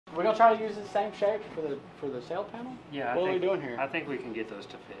We're gonna try to use the same shape for the sail panel. Yeah. What are we doing here? I think we can get those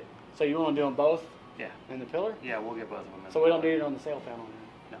to fit. So you want to do them both? Yeah. In the pillar? Yeah, we'll get both of them. So we don't need it on the sail panel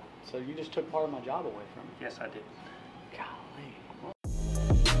now? No. So you just took part of my job away from me. Yes, I did. Golly.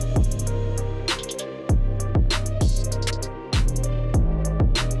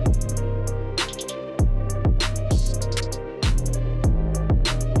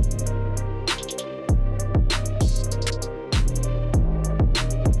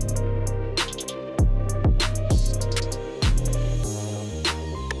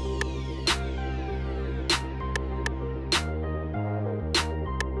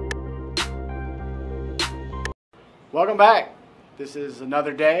 Welcome back. This is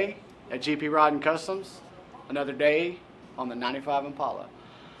another day at GP Rod and Customs. Another day on the 95 Impala.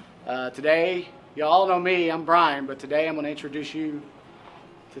 Today, you all know me, I'm Brian, but today I'm going to introduce you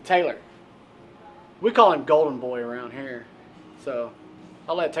to Taylor. We call him Golden Boy around here. So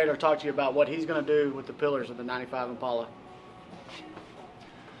I'll let Taylor talk to you about what he's going to do with the pillars of the 95 Impala.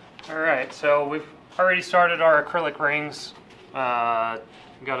 Alright, so we've already started our acrylic rings. Got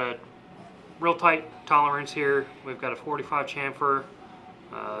a real tight tolerance here. We've got a 45 chamfer,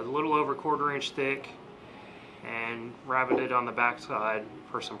 a little over 1/4 inch thick, and riveted on the back side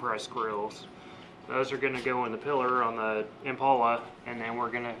for some press grills. Those are going to go in the pillar on the Impala, and then we're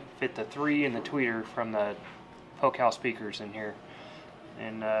going to fit the 3 and the tweeter from the Focal speakers in here,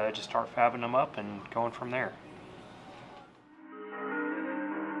 and just start fabbing them up and going from there.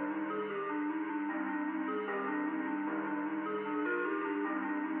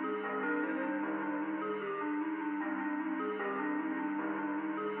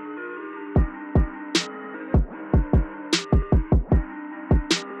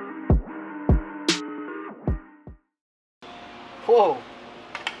 Whoa.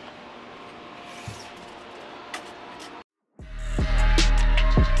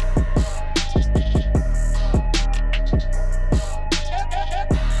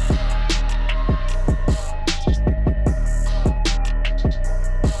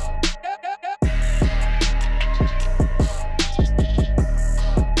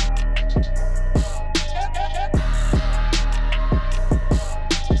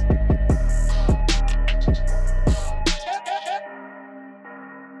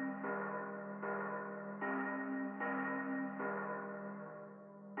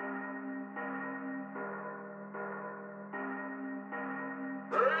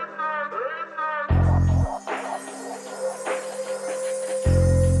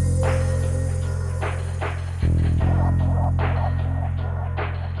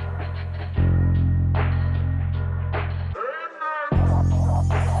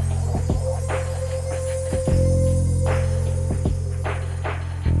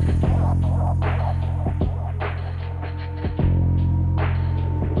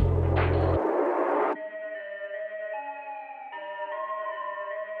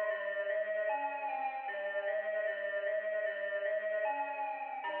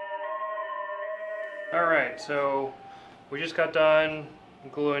 Alright, so we just got done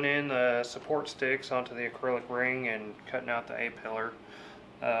gluing in the support sticks onto the acrylic ring and cutting out the A-pillar.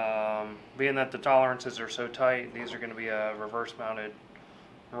 Being that the tolerances are so tight, these are going to be a reverse mounted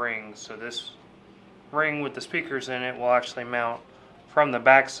ring. So this ring with the speakers in it will actually mount from the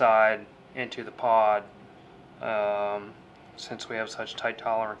back side into the pod, since we have such tight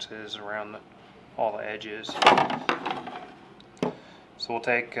tolerances around all the edges. So we'll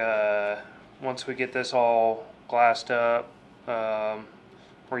take once we get this all glassed up,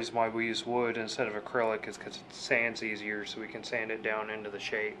 reason why we use wood instead of acrylic is because it sands easier, so we can sand it down into the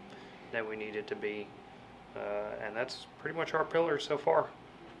shape that we need it to be. And that's pretty much our pillar so far.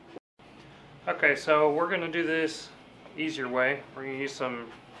 Okay, so we're going to do this easier way. We're going to use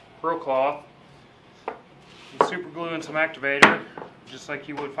some grill cloth, super glue and some activator, just like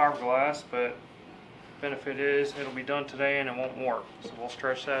you would fiberglass, but benefit is it'll be done today and it won't warp. So we'll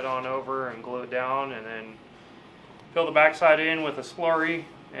stretch that on over and glue it down, and then fill the backside in with a slurry,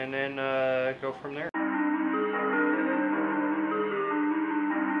 and then go from there.